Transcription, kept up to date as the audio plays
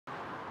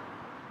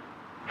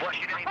What's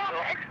your name,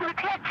 sir? The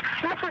kids,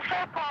 Mrs.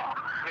 Philpott.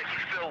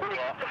 Mrs.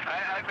 Philpott.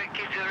 How many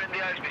kids are in the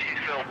house, Mrs.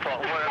 Philpott?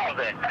 Where are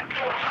they?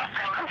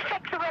 There's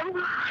 6 of them.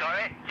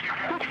 Sorry?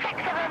 There's 6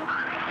 of them.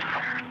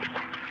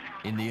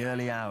 In the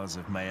early hours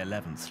of May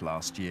 11th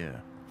last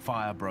year,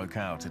 fire broke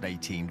out at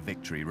 18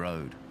 Victory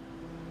Road.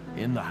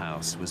 In the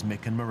house was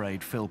Mick and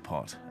Mairead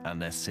Philpott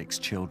and their 6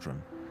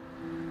 children.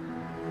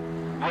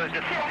 Where's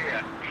the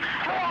fire?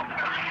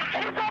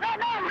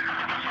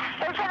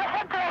 It's in the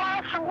front of the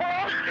house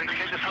somewhere. It's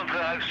in the front of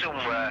the house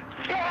somewhere.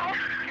 Yeah.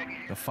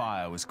 The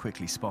fire was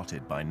quickly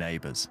spotted by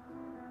neighbours.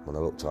 When I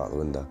looked out the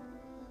window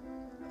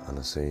and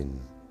I seen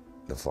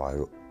the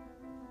fire up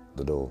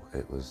the door,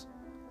 it was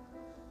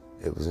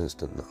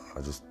instant.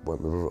 I just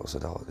went with my brother. I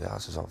said, "Oh, the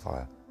house is on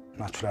fire."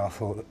 Naturally, I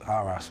thought that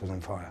our house was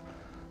on fire.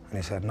 And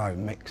he said, "No,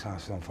 Mick's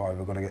house is on fire.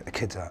 We've got to get the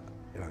kids out.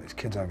 You know, there's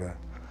kids over there."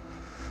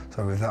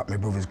 So with that, my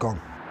brother's gone.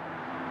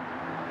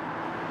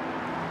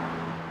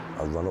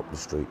 I ran up the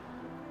street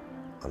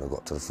and I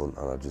got to the front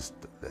and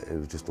it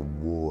was just a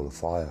wall of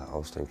fire. I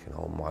was thinking,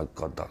 oh my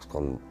God, that's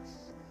gone,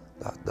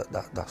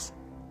 that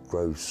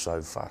grows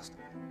so fast.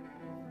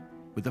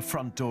 With the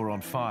front door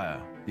on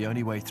fire, the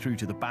only way through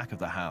to the back of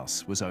the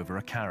house was over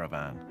a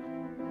caravan.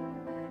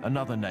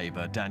 Another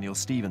neighbour, Daniel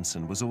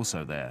Stevenson, was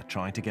also there,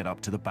 trying to get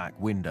up to the back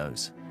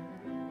windows.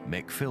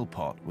 Mick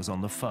Philpott was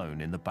on the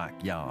phone in the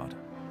backyard.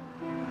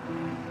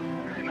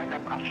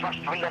 I'm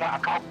frustrated that I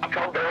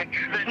can't do it.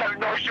 There's no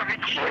noise to be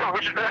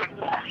children.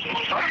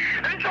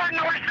 There's no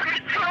noise to be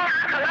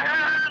children.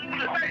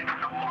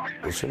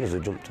 As soon as I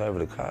jumped over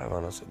the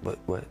caravan, I said,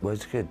 where's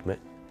the kid, Mick?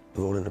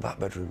 They're all in the back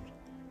bedrooms.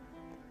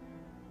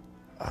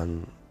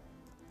 And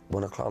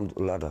when I climbed up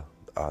the ladder,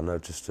 I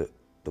noticed that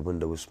the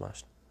window was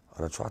smashed.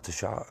 And I tried to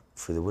shout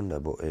through the window,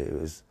 but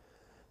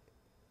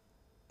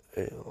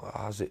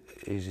how's it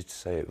easy to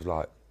say? It was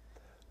like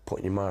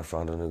putting your mouth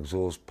around an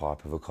exhaust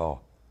pipe of a car.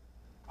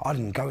 I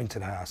didn't go into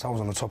the house. I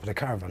was on the top of the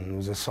caravan. There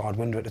was a side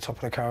window at the top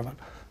of the caravan.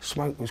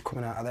 Smoke was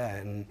coming out of there,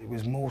 and it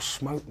was more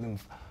smoke than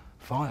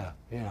fire,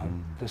 you know.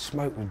 The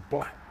smoke was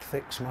black,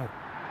 thick smoke.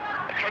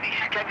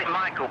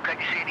 Michael, can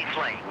you see any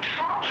flames?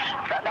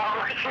 No,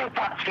 I can see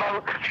that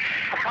smoke.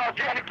 I can't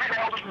see anything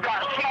else but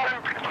that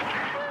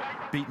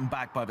smoke. Beaten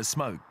back by the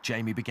smoke,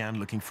 Jamie began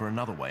looking for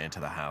another way into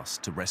the house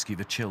to rescue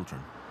the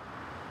children.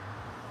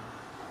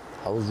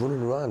 I was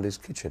running around his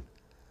kitchen,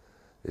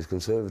 his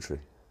conservatory,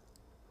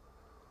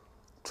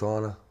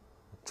 trying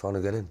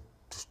to get in,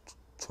 just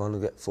trying to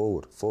get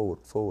forward,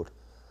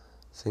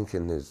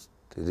 thinking his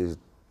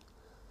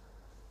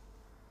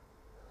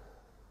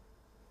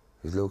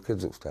little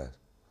kids upstairs.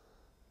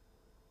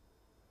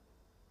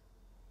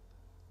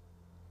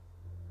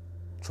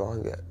 Try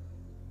and get.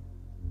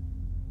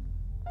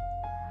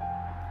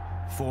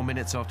 4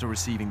 minutes after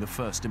receiving the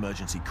first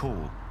emergency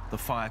call, the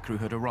fire crew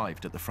had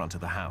arrived at the front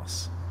of the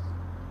house.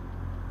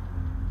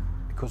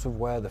 Because of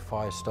where the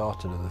fire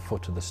started at the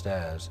foot of the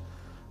stairs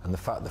and the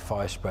fact the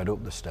fire spread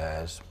up the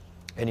stairs,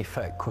 in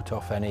effect cut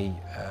off any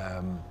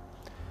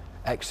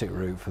exit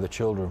route for the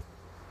children.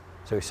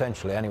 So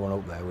essentially anyone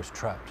up there was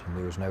trapped and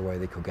there was no way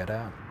they could get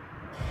out.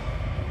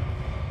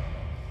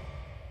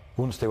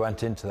 Once they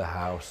went into the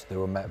house, they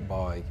were met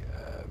by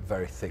a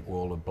very thick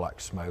wall of black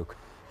smoke.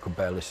 Could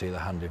barely see the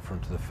hand in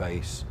front of the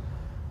face.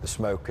 The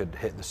smoke had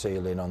hit the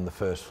ceiling on the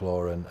first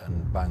floor and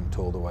banked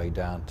all the way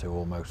down to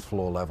almost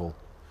floor level.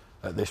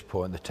 At this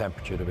point, the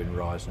temperature had been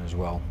rising as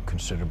well,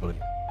 considerably.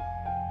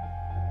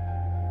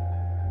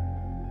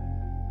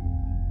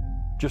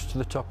 Just to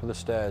the top of the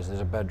stairs,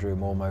 there's a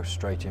bedroom almost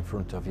straight in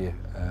front of you.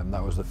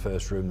 That was the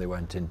first room they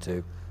went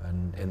into,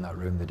 and in that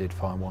room they did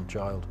find one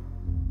child.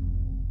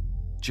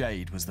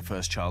 Jade was the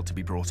first child to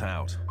be brought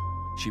out.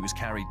 She was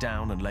carried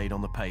down and laid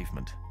on the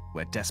pavement,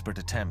 where desperate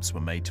attempts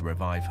were made to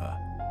revive her.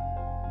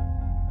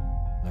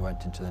 They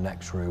went into the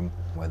next room,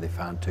 where they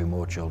found 2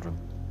 more children.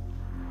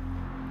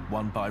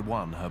 One by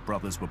one, her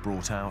brothers were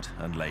brought out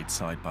and laid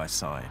side by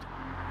side.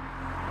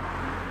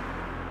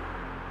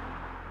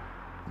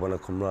 When I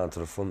come round to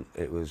the front,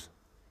 it was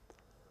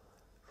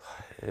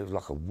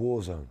like a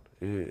war zone.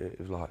 It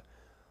was like,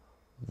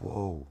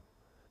 whoa,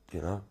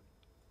 you know?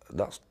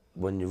 That's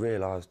when you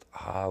realised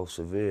how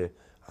severe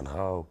and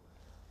how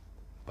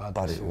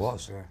bad it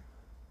was. Yeah.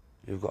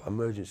 You've got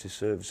emergency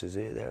services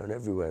here, there and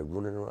everywhere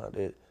running around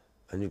here,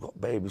 and you've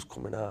got babies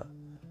coming out.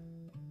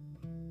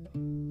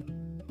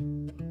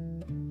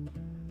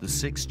 The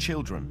 6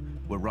 children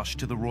were rushed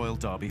to the Royal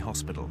Derby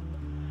Hospital,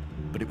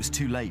 but it was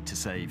too late to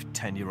save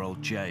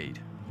 10-year-old Jade,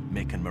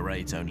 Mick and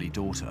Mairead's only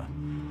daughter,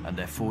 and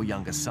their 4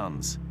 younger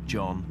sons,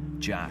 John,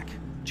 Jack,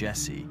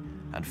 Jesse,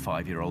 and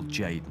 5-year-old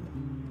Jaden.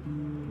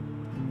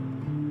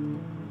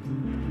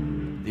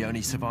 The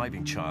only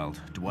surviving child,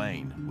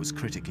 Dwayne, was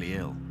critically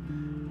ill.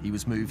 He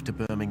was moved to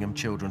Birmingham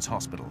Children's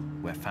Hospital,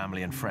 where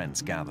family and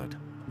friends gathered.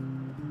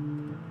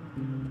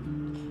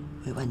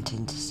 We went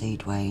in to see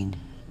Dwayne,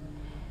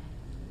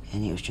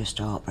 and it was just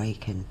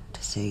heartbreaking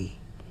to see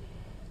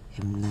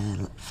him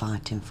there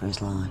fighting for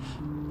his life.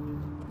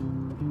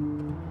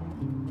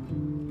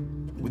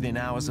 Within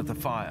hours of the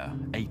fire,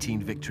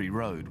 18 Victory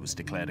Road was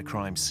declared a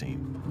crime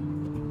scene.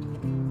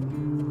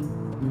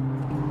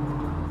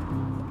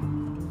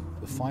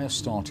 fire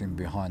starting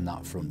behind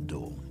that front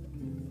door.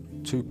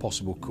 Two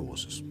possible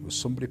causes. Was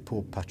somebody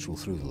poured petrol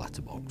through the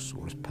letterbox,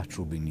 or has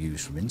petrol been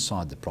used from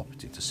inside the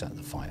property to set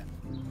the fire?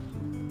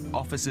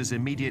 Officers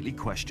immediately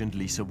questioned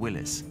Lisa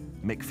Willis,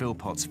 Mick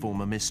Philpott's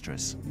former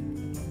mistress.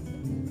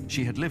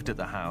 She had lived at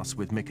the house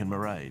with Mick and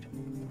Mairead,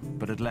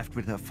 but had left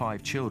with her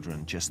 5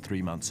 children just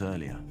 3 months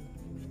earlier.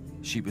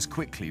 She was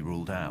quickly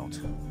ruled out.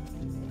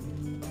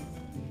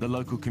 The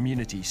local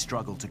community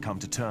struggled to come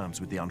to terms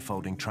with the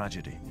unfolding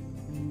tragedy.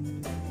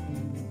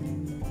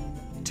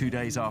 2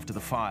 days after the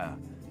fire,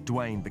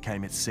 Dwayne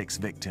became its 6th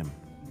victim.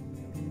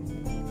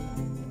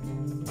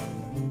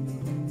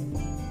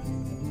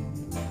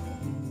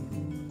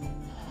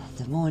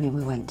 The morning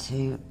we went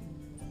to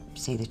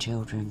see the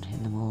children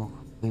in the morgue,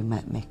 we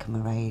met Mick and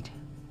Mairead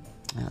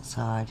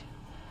outside.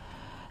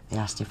 They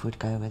asked if we'd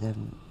go with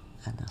them,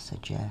 and I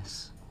said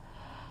yes.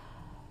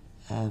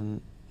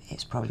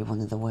 It's probably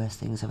one of the worst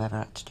things I've ever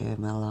had to do in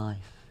my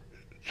life.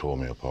 It tore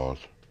me apart.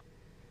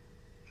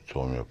 It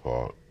tore me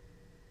apart.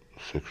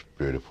 6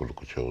 beautiful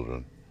little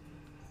children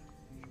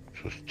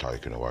just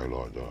taken away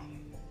like that.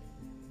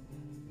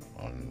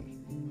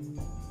 And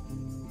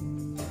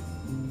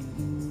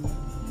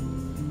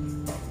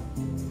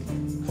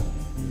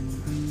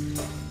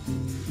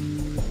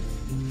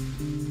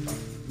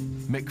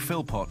Mick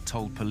Philpott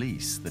told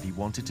police that he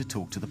wanted to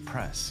talk to the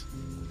press.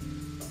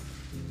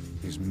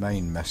 His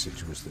main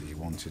message was that he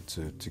wanted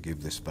to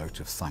give this vote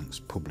of thanks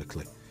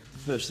publicly.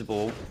 First of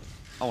all,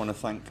 I want to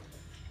thank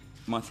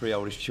my 3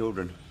 oldest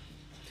children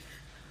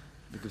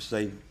because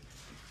they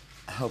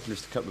helping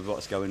us to cope with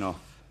what's going on.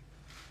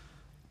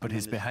 But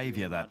his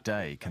behaviour that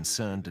day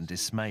concerned and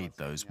dismayed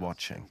those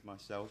watching.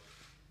 Myself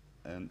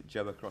and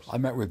Joe across. I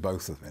met with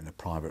both of them in a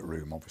private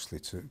room, obviously,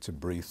 to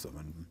brief them,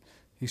 and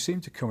he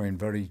seemed to come in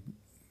very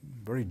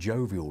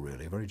jovial,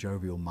 really, a very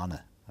jovial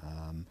manner,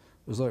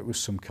 as though it was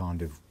some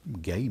kind of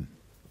game,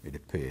 it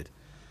appeared.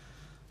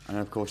 And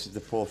of course, the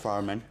poor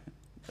firemen,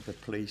 the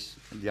police,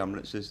 the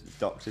ambulances, the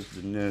doctors,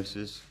 the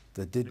nurses.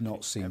 There did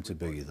not seem to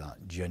be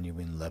that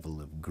genuine level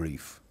of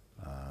grief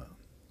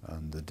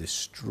and the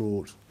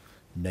distraught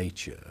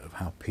nature of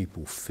how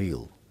people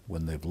feel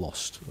when they've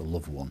lost a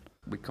loved one.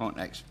 We can't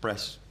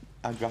express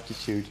our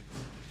gratitude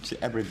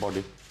to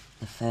everybody.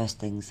 The first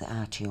things that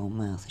out of your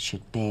mouth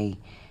should be,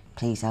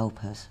 please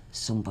help us,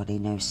 somebody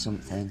knows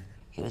something.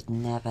 It was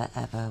never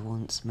ever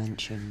once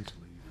mentioned.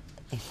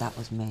 If that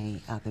was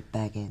me, I'd be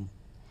begging,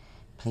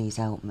 please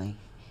help me,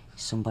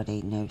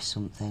 somebody knows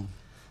something.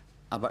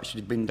 I've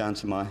actually been down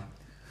to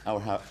our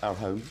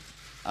home,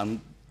 and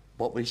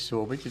what we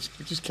saw, we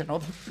just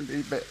cannot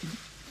believe it.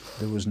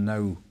 There was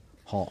no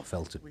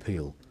heartfelt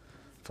appeal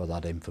for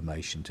that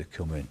information to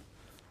come in.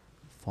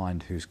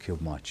 Find who's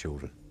killed my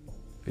children.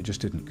 It just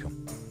didn't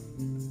come.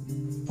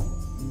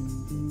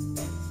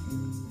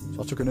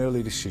 So I took an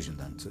early decision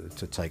then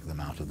to take them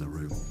out of the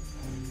room.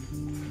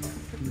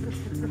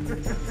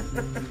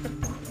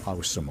 I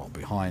was somewhat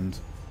behind,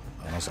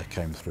 and as I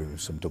came through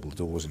some double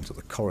doors into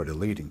the corridor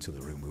leading to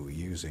the room we were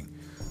using,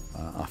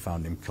 I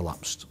found him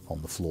collapsed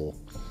on the floor,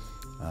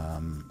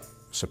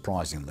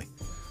 surprisingly.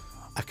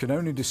 I can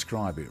only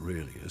describe it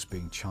really as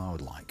being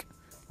childlike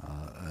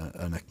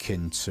and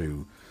akin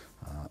to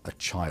a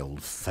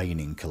child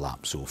feigning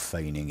collapse or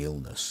feigning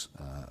illness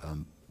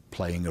and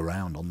playing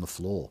around on the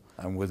floor.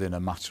 And within a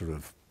matter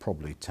of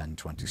probably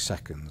 10-20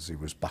 seconds, he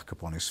was back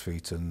up on his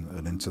feet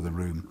and into the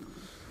room,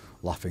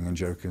 laughing and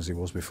joking as he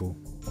was before.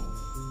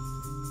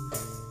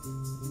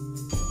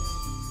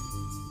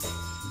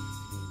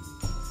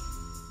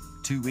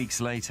 Two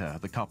weeks later,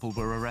 the couple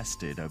were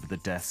arrested over the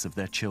deaths of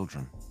their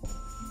children.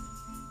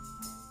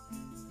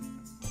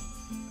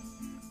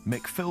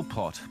 Mick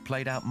Philpott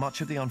played out much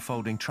of the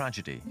unfolding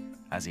tragedy,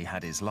 as he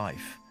had his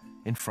life,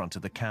 in front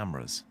of the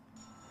cameras.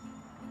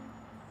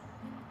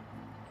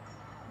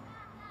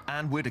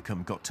 Anne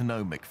Widdicombe got to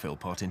know Mick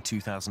Philpott in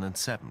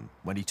 2007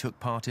 when he took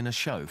part in a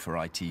show for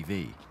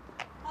ITV.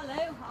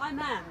 Hello, I'm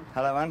Anne.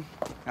 Hello, Anne.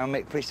 I'm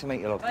Mick. Pleased to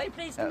meet you, love. Very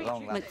pleased to meet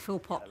you. Mick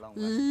Philpott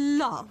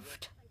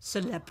loved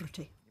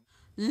celebrity,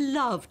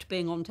 loved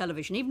being on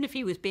television, even if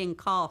he was being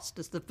cast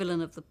as the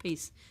villain of the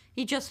piece.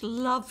 He just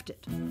loved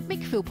it.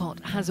 Mick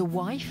Philpott has a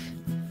wife,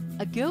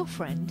 a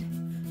girlfriend.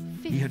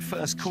 He had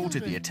first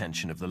courted the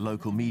attention of the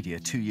local media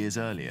 2 years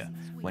earlier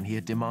when he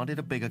had demanded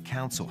a bigger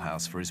council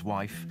house for his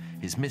wife,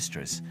 his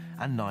mistress,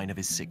 and 9 of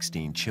his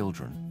 16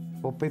 children.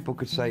 Well, people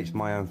could say it's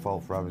my own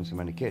fault for having so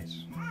many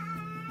kids.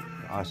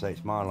 I say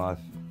it's my life,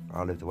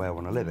 I live the way I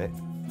want to live it.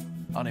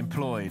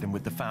 Unemployed and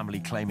with the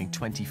family claiming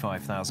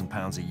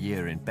 £25,000 a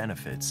year in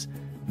benefits,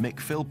 Mick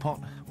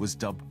Philpott was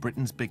dubbed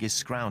Britain's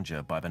biggest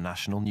scrounger by the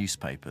national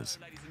newspapers.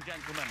 Ladies and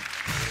gentlemen,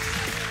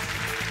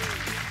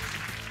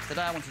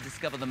 today I want to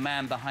discover the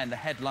man behind the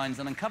headlines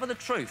and uncover the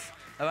truth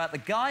about the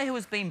guy who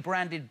has been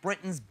branded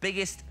Britain's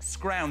biggest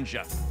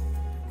scrounger.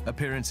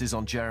 Appearances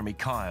on Jeremy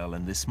Kyle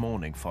and This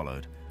Morning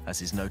followed as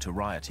his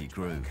notoriety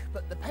grew.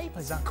 But the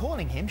papers are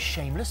calling him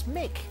Shameless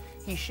Mick.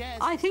 He shares...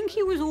 I think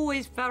he was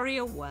always very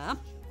aware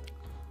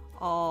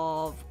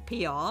of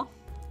PR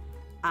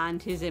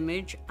and his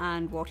image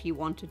and what he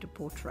wanted to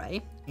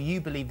portray.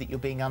 You believe that you're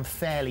being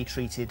unfairly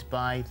treated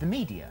by the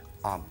media?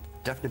 I'm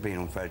definitely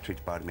being unfairly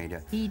treated by the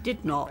media. He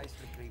did not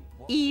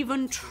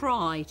even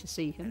try to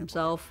see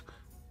himself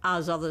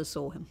as others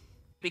saw him.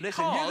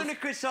 Listen, you're going to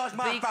criticise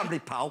my family,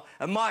 pal,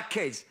 and my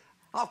kids.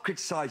 I'll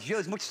criticise you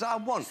as much as I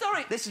want.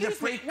 Sorry, this is a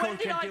free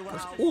country.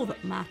 All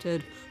that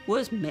mattered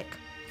was Mick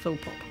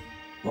Philpott.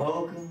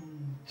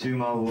 Welcome to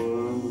my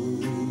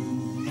world.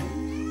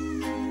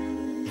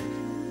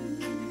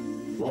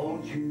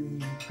 Won't you?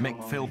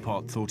 Mick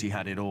Philpott thought he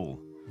had it all.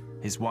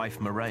 His wife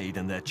Mairead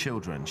and their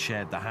children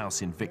shared the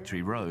house in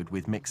Victory Road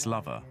with Mick's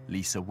lover,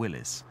 Lisa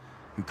Willis,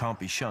 who can't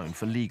be shown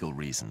for legal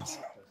reasons.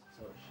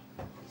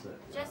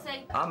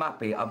 I'm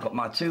happy. I've got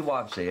my 2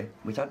 wives here,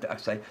 which I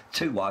say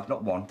 2 wives,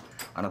 not 1,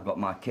 and I've got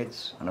my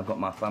kids and I've got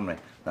my family.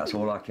 That's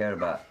all I care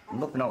about.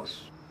 Nothing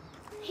else.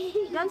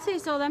 Go and see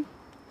so then.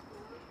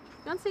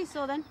 Go and see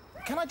so then.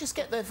 Can I just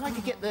get if I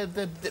could get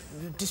the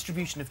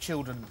distribution of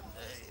children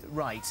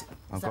right? Is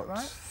I've that got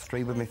right?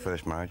 3 with my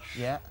first marriage.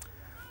 Yeah.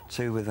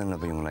 2 with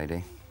another young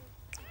lady.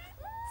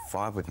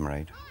 5 with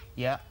Mairead.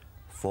 Yeah.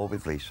 4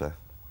 with Lisa,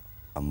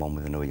 and 1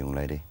 with another young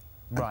lady.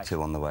 Right. And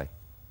 2 on the way.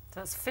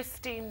 That's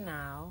 15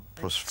 now,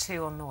 Plus- and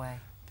 2 on the way.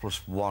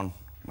 Plus 1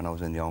 when I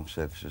was in the armed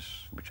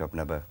services, which I've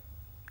never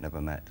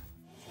met.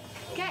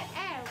 Get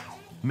out.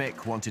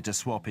 Mick wanted to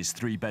swap his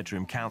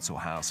 3-bedroom council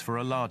house for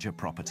a larger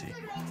property.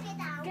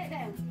 Get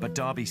down. But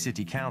Derby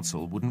City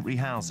Council wouldn't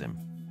rehouse him,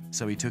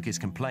 so he took his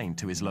complaint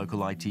to his local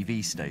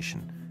ITV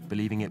station,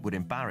 believing it would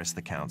embarrass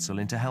the council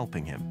into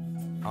helping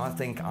him. I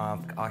think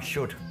I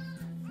should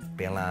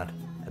be allowed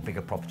a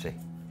bigger property.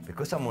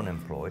 Because I'm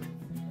unemployed,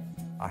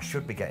 I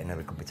should be getting a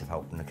little bit of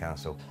help from the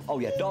council. Oh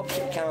yeah, Derby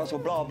City Council,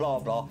 blah, blah,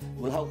 blah,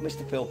 will help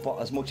Mr Philpott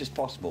as much as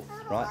possible,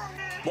 right?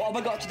 What have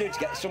I got to do to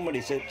get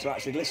somebody to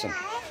actually listen?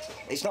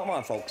 It's not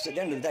my fault, because at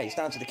the end of the day, it's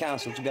down to the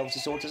council to be able to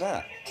sort us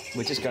out.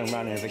 We're just going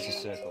round in a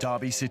vicious circle.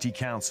 Derby City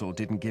Council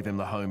didn't give him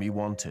the home he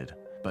wanted,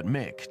 but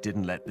Mick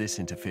didn't let this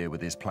interfere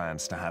with his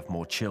plans to have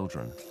more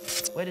children.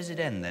 Where does it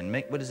end then,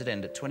 Mick? Where does it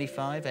end? At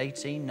 25,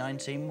 18,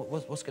 19?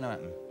 What's going to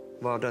happen?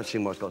 Well, I don't see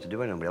what's got to do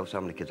with anybody else.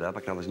 How many kids I have?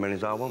 I can have as many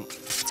as I want.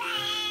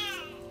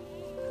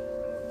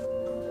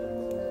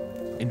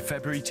 In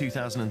February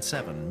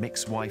 2007,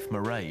 Mick's wife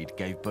Mairead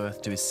gave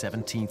birth to his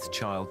 17th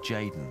child,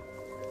 Jaden.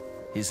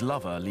 His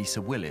lover,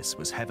 Lisa Willis,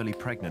 was heavily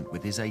pregnant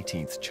with his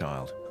 18th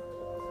child.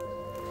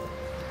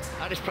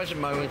 At this present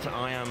moment,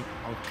 I am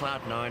on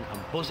cloud 9.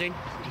 I'm buzzing.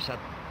 Just had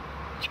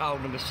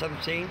child number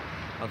 17.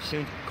 I'm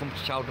soon to come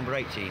to child number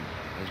 18.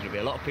 There's going to be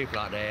a lot of people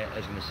out there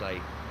who's going to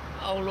say,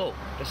 oh, look,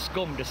 the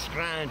scum, the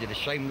scrounger, the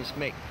shameless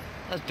Mick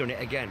has done it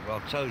again. Well,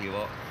 I'll tell you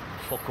what,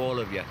 fuck all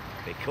of you.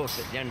 Because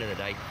at the end of the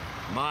day,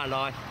 my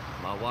life,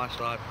 my wife's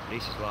life,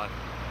 Lisa's life,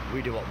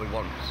 we do what we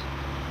want.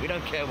 We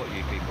don't care what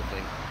you people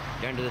think.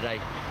 At the end of the day,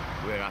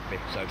 we're happy,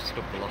 so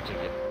stop the lot of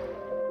you.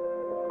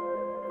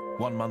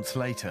 1 month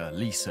later,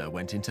 Lisa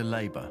went into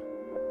labour.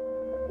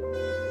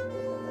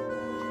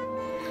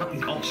 I'm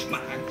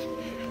gobsmacked.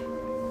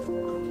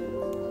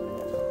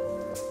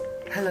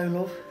 Hello,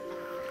 love.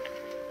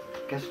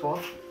 Guess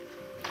what?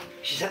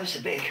 She's ever so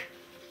big.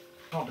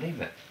 Can't believe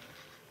it.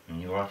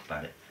 And you're off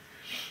about it.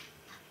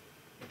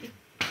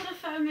 Could have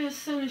phoned me as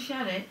soon as she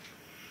had it,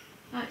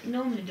 like you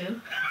normally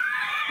do.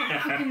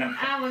 Not fucking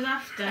hours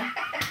after.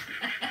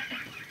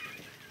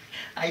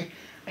 Hey,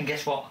 and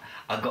guess what?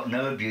 I got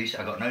no abuse,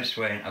 I got no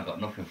swearing, I got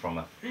nothing from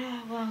her.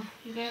 Yeah, well,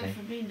 you get it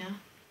from me now.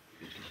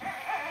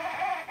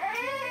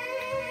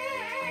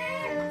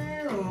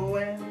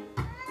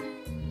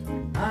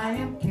 I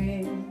am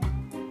king.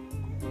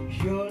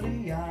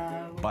 Surely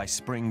By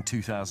spring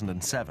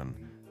 2007,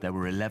 there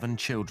were 11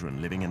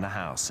 children living in the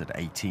house at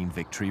 18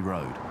 Victory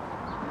Road.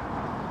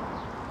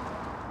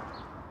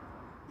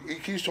 He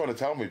keeps trying to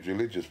tell me he's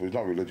religious, but he's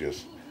not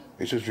religious.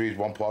 He just reads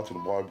one part of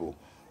the Bible,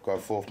 go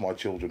forth my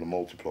children and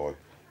multiply.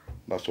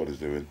 That's what he's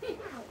doing.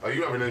 Are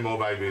you having any more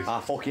babies? I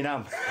fucking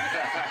am.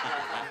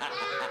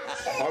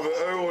 Either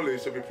her or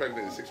Lisa will be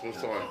pregnant in 6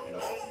 months' time.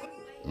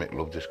 Mick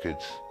loved his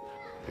kids.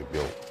 He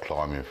built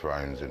climbing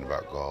frames in the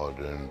back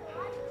garden,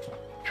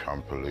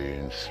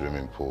 trampoline,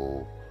 swimming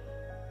pool.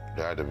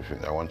 They had everything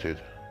they wanted.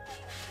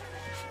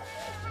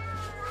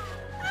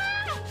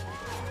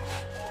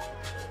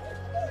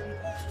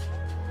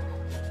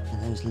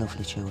 Those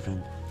lovely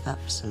children,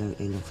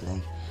 absolutely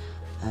lovely,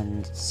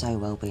 and so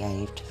well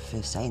behaved.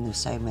 For saying there were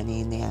so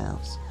many in the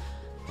house,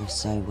 they were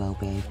so well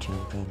behaved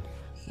children.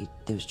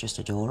 They was just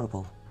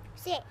adorable.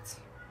 Sit.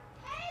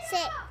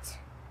 Sit.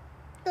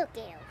 Good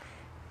girl.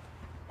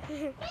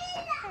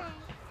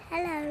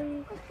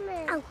 Hello.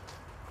 Oh.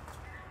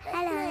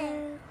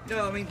 Hello.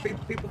 No, I mean,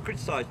 people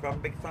criticise for having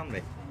a big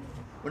family.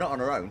 We're not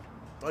on our own.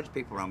 Loads of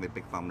people around with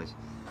big families.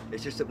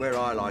 It's just that we're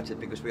highlighted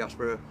because we asked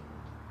for a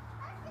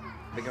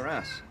bigger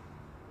house.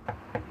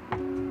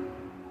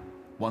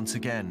 Once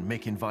again,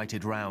 Mick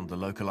invited round the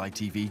local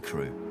ITV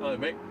crew, Hello,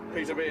 Mick.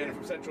 Peter Bean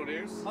from Central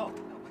News. Oh.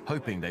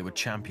 hoping they would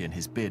champion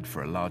his bid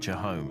for a larger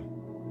home.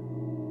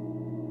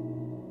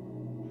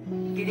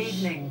 Good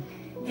evening.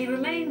 He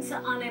remains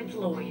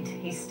unemployed.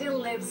 He still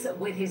lives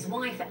with his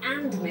wife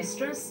and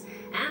mistress,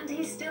 and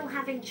he's still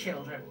having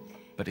children.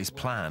 But his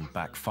plan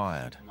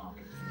backfired.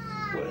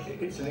 Well,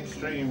 it's an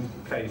extreme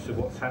case of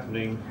what's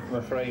happening, I'm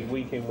afraid,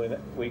 week in,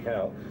 week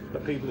out,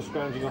 that people are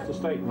scrounging off the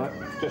state, and I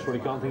just really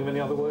can't think of any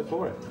other word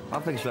for it. I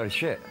think it's a load of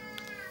shit.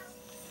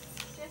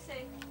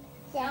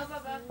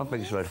 I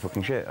think it's a load of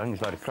fucking shit. I think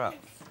it's a load of crap.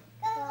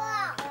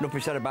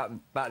 Nothing said about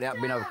the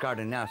being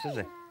overcrowded in the house, is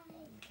there?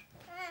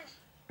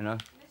 You know?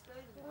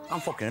 I'm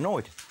fucking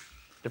annoyed.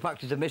 The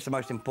fact is they've missed the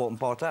most important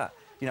part out.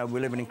 You know,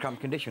 we're living in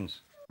cramped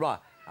conditions. Right,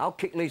 I'll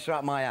kick Lisa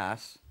out my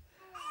ass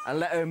and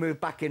let her move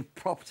back in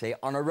property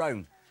on her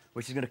own,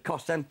 which is going to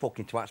cost them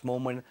fucking twats more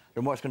money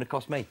than what it's going to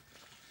cost me.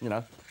 You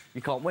know,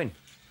 you can't win.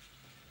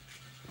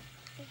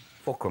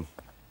 Fuck them.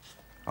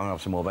 I'm going to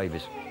have some more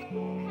babies.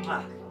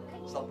 I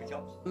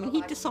mean,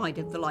 he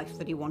decided the life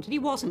that he wanted. He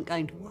wasn't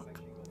going to work.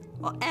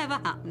 Whatever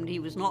happened, he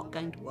was not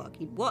going to work.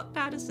 He'd worked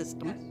out a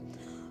system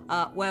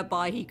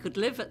whereby he could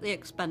live at the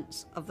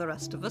expense of the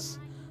rest of us,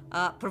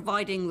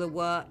 providing there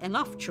were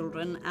enough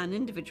children and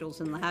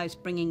individuals in the house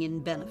bringing in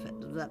benefit.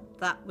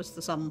 That was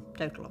the sum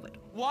total of it.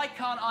 Why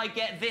can't I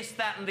get this,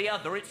 that and the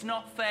other? It's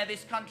not fair.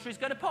 This country's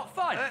going to pot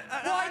fine.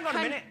 Hang on a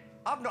minute.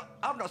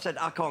 I've not said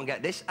I can't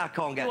get this, I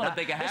can't get you want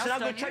that. a bigger house, Listen, I'm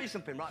going don't to tell you? you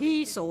something, right?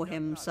 He saw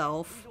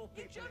himself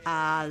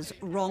as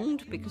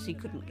wronged because he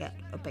couldn't get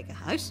a bigger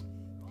house.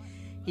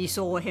 He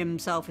saw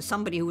himself as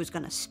somebody who was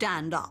going to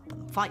stand up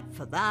and fight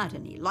for that,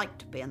 and he liked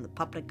to be in the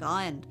public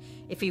eye, and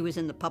if he was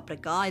in the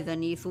public eye,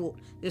 then he thought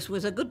this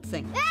was a good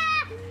thing.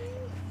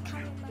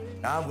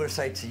 Now, I'm going to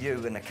say to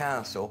you and the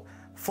council,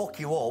 fuck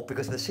you all,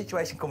 because if the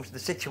situation comes to the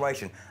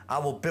situation, I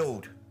will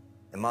build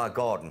in my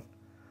garden.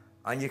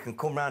 And you can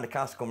come round, the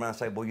council come round and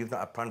say, well, you've not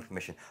had planning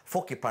permission.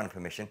 Fuck your planning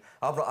permission.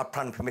 I've not had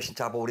planning permission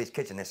to have all these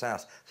kids in this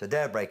house, so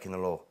they're breaking the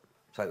law.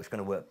 So it's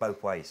going to work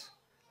both ways.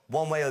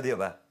 One way or the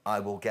other, I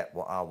will get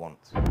what I want.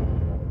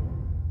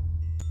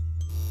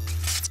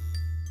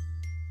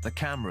 The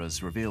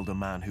cameras revealed a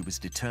man who was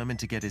determined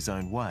to get his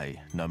own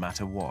way, no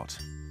matter what.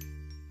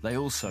 They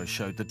also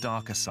showed the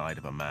darker side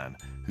of a man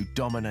who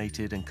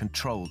dominated and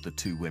controlled the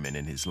two women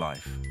in his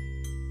life.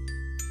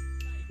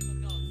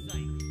 No,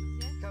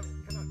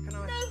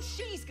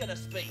 she's going to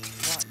speak.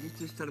 Right, you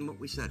just tell them what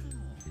we said.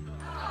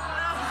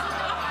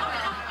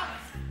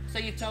 So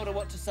you've told her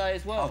what to say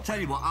as well? I'll tell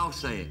you what, I'll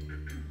say it.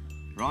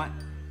 Right?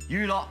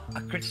 You lot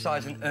are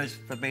criticising us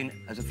for being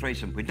as a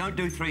threesome. We don't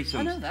do threesomes.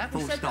 I know that, we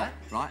Full said stop,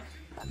 that. right?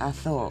 I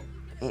thought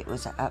it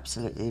was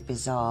absolutely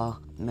bizarre,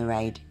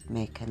 Mairead,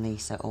 Mick and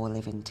Lisa all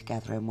living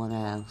together in one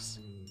house.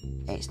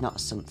 It's not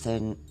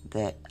something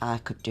that I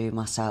could do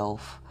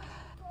myself,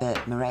 but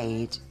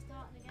Mairead,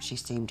 she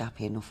seemed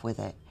happy enough with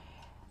it,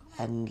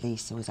 and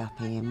Lisa was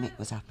happy and Mick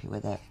was happy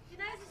with it.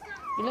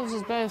 He loves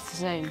us both the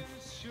same.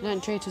 He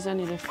don't treat us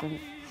any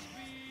different.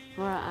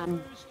 All right,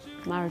 I'm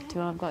married to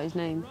him, I've got his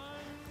name,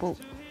 but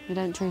he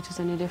don't treat us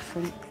any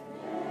different.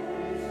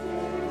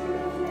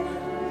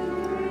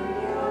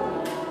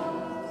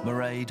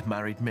 Mairead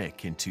married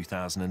Mick in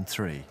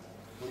 2003.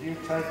 Will you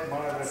take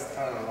Mairead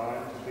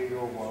Caroline to be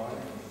your wife?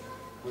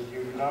 Will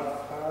you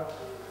love her,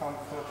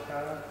 comfort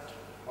her,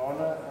 honour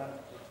her?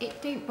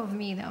 It don't bother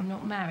me that I'm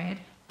not married.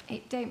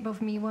 It don't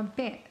bother me one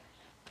bit.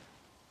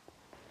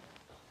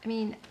 I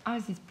mean, I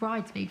was his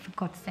bridesmaid, for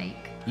God's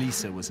sake.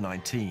 Lisa was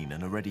 19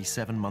 and already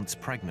 7 months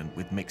pregnant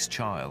with Mick's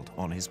child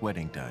on his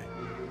wedding day.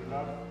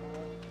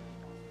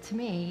 To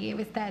me, it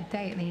was their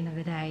day at the end of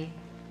the day,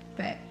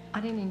 but I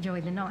didn't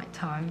enjoy the night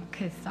time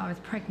because I was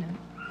pregnant.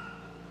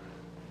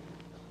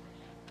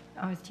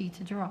 I was due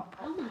to drop.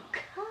 Oh, my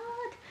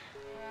God.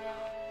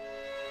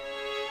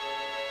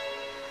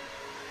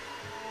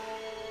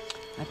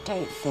 I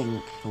don't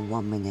think for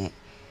 1 minute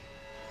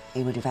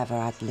he would have ever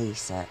had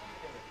Lisa.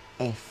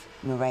 If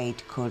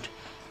Mairead could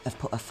have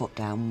put her foot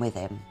down with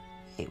him,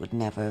 it would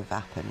never have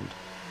happened.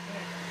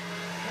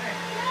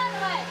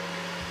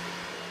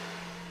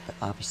 But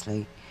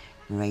obviously,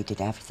 Mairead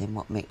did everything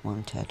what Mick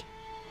wanted,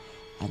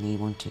 and he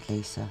wanted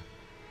Lisa,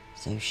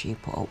 so she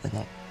put up with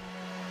it.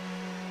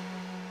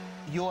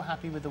 You're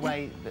happy with the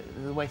way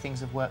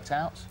things have worked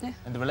out,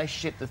 and the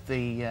relationship, that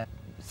the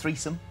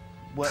threesome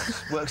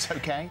works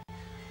okay.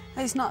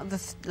 It's not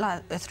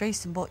like a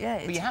threesome, but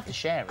yeah. But you have to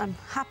share it. I'm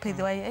happy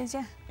the way it is,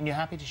 yeah. And you're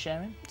happy to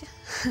share him? Yeah.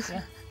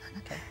 Yeah.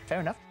 Okay.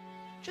 Fair enough.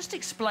 Just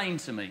explain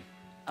to me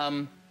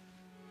how,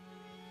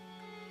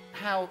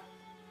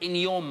 in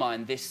your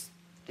mind, this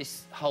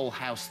whole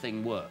house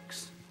thing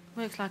works.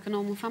 Works like a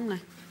normal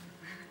family.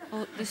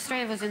 Well, there's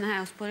 3 of us in the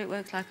house, but it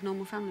works like a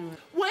normal family would.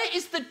 Where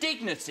is the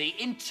dignity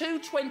in 2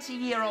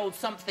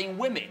 20-year-old-something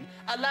women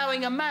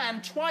allowing a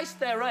man twice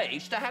their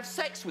age to have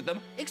sex with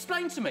them?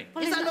 Explain to me.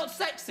 Well, is that not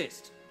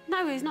sexist?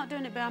 No, he's not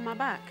doing it behind my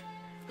back.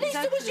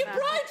 Lisa was your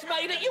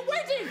bridesmaid at your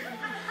wedding!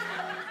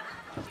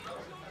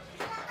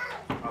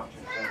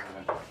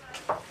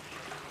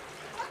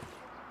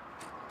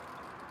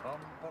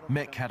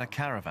 Mick had a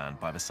caravan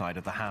by the side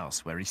of the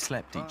house where he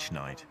slept each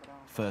night,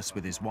 first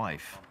with his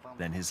wife,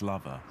 then his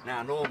lover.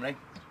 Now, normally,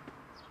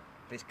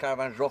 if this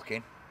caravan's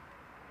rocking,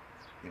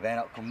 You better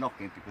not come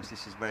knocking because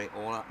this is where it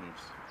all happens.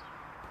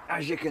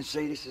 As you can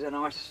see, this is a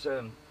nice,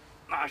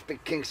 nice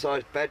big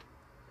king-size bed.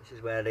 This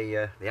is where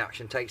the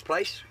action takes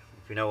place,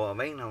 if you know what I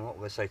mean. I'm not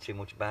going to say too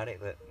much about it,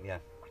 but yeah.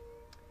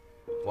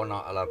 One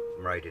night I'll have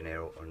Mairead in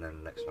here, and then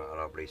the next night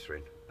I'll have Lisa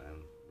in.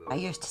 I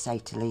used to say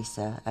to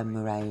Lisa and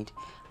Mairead,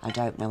 I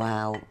don't know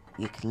how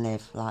you can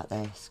live like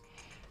this.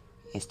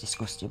 It's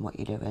disgusting what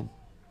you're doing.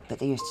 But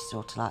they used to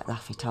sort of like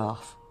laugh it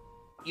off.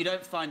 You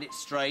don't find it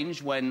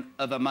strange when,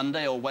 of a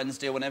Monday or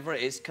Wednesday or whenever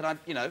it is, can I,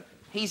 you know,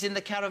 he's in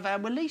the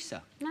caravan with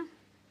Lisa? No.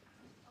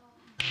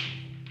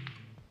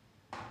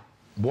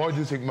 Why do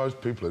you think most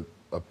people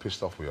are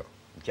pissed off with you?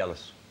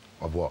 Jealous.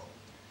 Of what?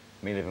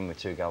 Me living with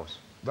two girls.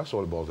 That's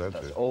all it boils down to.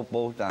 That's all it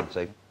boils down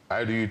to.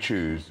 How do you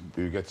choose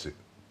who gets it?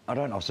 I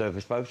don't. I'll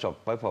service both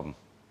of them.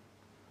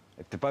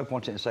 If they both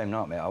want it the same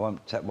night, mate, I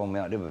won't take one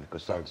without the other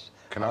because that's...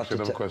 Can I ask you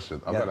another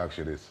question? I've got to ask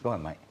you this. Go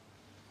on, mate.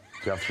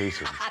 Do you have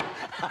threesomes?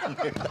 I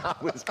knew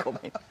that was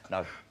coming.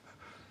 No.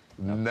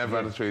 Never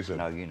had a threesome?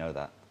 No, you know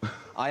that.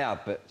 I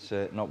have, but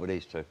not with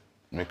these two.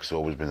 Mick's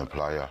always been a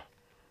player.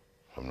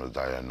 From the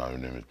day I've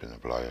known him, he's been a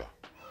player.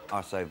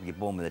 I say you're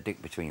born with a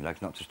dick between your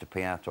legs, not just to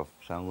pee out of,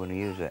 so I'm going to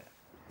use it.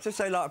 Just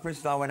say, like, for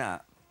instance, I went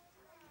out,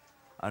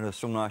 and there was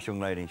some nice young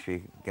lady, and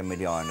she gave me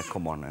the eye and the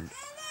come on, and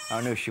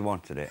I knew she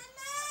wanted it.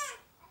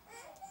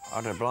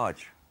 I'd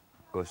oblige,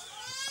 because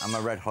I'm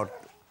a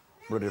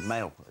red-hot-blooded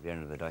male at the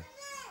end of the day.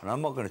 And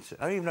I'm not going to...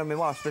 I don't even know my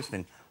wife's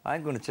listening. I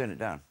ain't going to turn it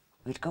down.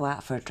 We'd go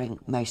out for a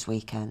drink most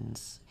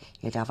weekends.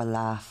 He'd have a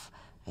laugh,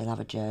 he'd have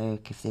a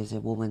joke. If there's a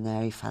woman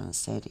there he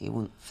fancied, he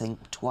wouldn't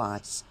think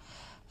twice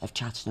of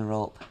chatting her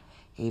up,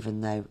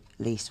 even though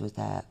Lisa was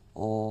there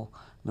or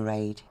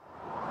Mairead.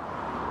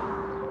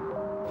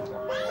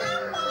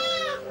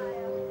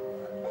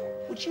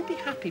 Would you be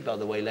happy, by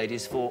the way,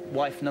 ladies, for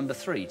wife number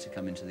 3 to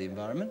come into the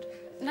environment?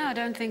 No, I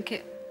don't think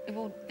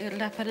it'll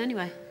happen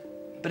anyway.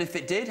 But if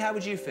it did, how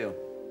would you feel?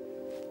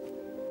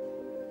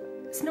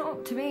 It's not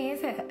up to me,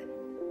 is it?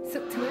 It's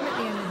up to him at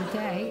the end of the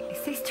day.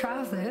 It's his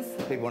trousers.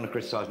 People want to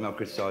criticise me, I'll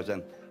criticise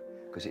them.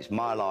 Because it's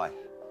my life,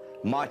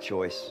 my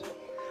choice.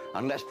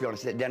 And let's be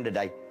honest, at the end of the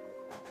day,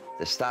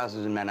 there's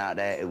thousands of men out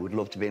there who would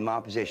love to be in my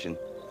position.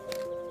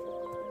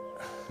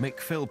 Mick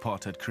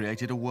Philpott had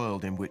created a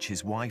world in which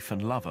his wife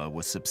and lover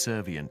were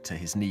subservient to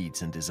his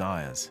needs and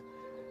desires.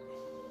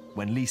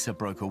 When Lisa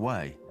broke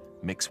away,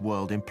 Mick's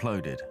world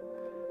imploded.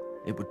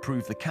 It would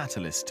prove the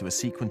catalyst to a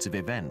sequence of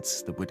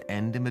events that would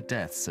end in the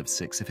deaths of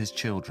 6 of his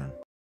children.